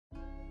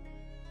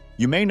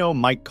You may know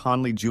Mike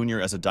Conley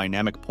Jr. as a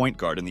dynamic point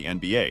guard in the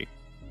NBA,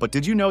 but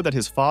did you know that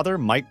his father,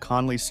 Mike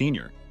Conley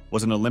Sr.,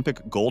 was an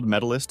Olympic gold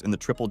medalist in the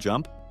triple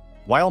jump?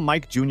 While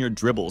Mike Jr.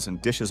 dribbles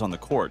and dishes on the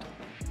court,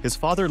 his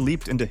father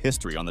leaped into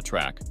history on the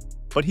track.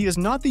 But he is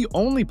not the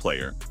only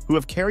player who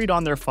have carried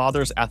on their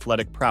father's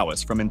athletic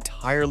prowess from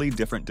entirely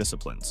different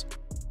disciplines.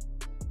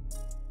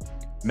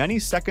 Many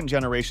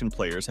second-generation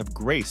players have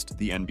graced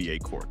the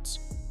NBA courts.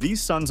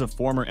 These sons of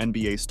former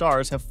NBA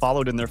stars have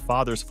followed in their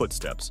father's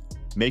footsteps,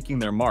 making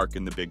their mark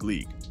in the big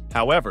league.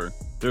 However,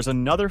 there's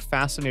another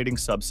fascinating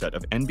subset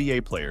of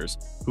NBA players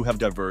who have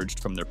diverged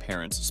from their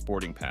parents'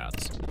 sporting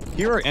paths.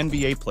 Here are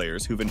NBA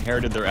players who've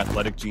inherited their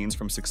athletic genes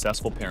from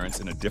successful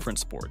parents in different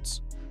sports.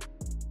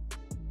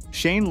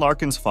 Shane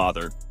Larkin's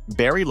father,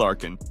 Barry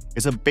Larkin,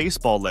 is a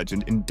baseball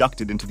legend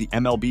inducted into the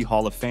MLB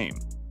Hall of Fame.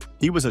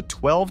 He was a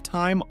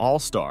 12-time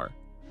All-Star,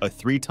 a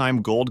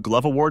 3-time Gold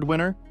Glove Award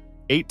winner,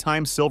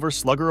 8-time Silver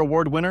Slugger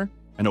Award winner,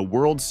 and a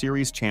World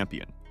Series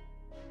champion.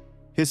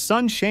 His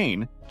son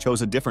Shane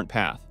chose a different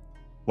path.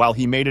 While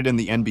he made it in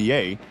the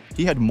NBA,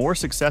 he had more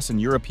success in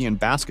European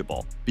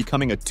basketball,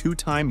 becoming a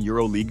 2-time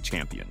EuroLeague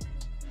champion.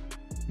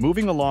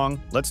 Moving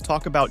along, let's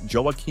talk about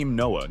Joakim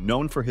Noah,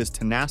 known for his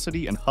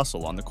tenacity and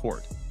hustle on the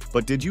court.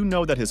 But did you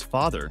know that his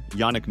father,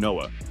 Yannick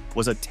Noah,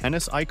 was a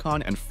tennis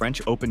icon and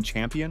French Open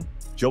champion?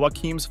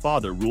 Joakim's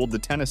father ruled the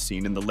tennis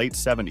scene in the late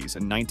 70s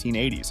and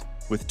 1980s,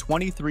 with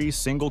 23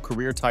 single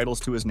career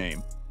titles to his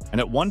name, and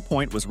at one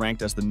point was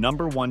ranked as the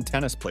 #1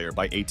 tennis player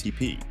by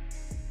ATP.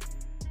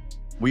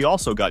 We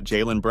also got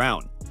Jaylen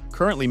Brown,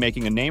 currently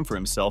making a name for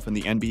himself in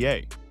the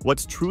NBA.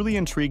 What's truly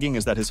intriguing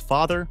is that his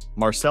father,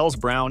 Marcellus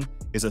Browne,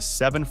 is a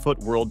 7-foot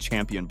world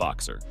champion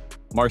boxer.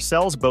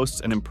 Marcellus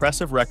boasts an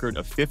impressive record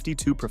of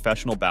 52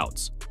 professional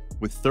bouts,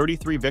 with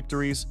 33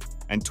 victories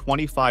and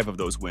 25 of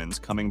those wins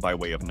coming by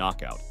way of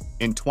knockout.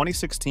 In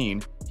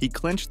 2016, he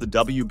clinched the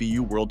WBU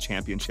World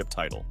Championship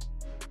title,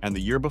 and the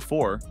year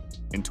before,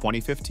 in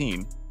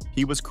 2015,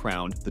 he was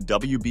crowned the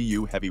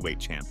WBU Heavyweight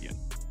Champion.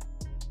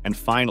 And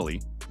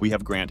finally, we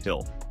have Grant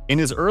Hill. In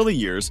his early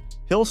years,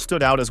 Hill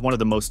stood out as one of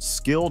the most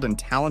skilled and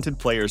talented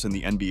players in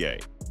the NBA.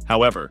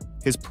 However,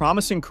 his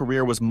promising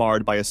career was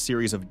marred by a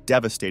series of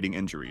devastating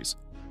injuries.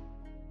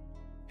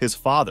 His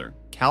father,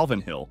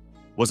 Calvin Hill,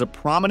 was a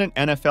prominent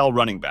NFL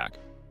running back,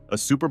 a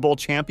Super Bowl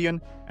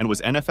champion, and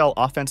was NFL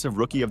Offensive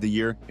Rookie of the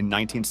Year in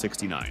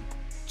 1969,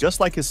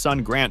 just like his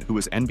son Grant, who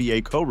was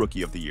NBA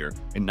Co-Rookie of the Year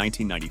in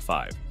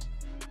 1995.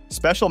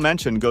 Special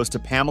mention goes to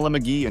Pamela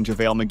McGee and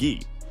JaVale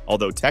McGee,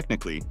 although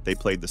technically they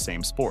played the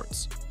same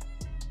sports.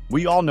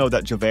 We all know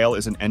that JaVale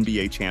is an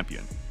NBA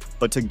champion,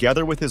 but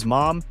together with his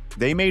mom,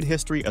 they made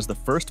history as the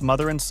first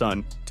mother and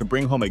son to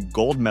bring home a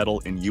gold medal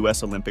in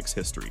U.S. Olympics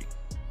history.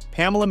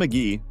 Pamela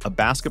McGee, a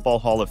Basketball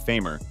Hall of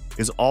Famer,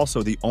 is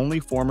also the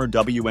only former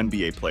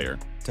WNBA player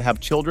to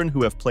have children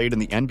who have played in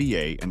the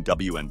NBA and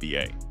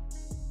WNBA.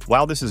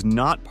 While this is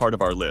not part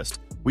of our list,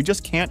 we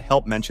just can't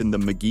help mention the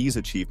McGee's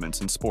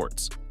achievements in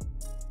sports.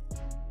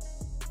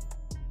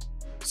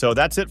 So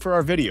that's it for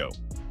our video.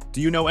 Do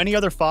you know any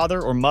other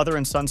father or mother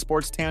and son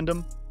sports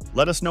tandem?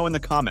 Let us know in the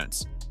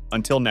comments.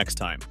 Until next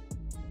time.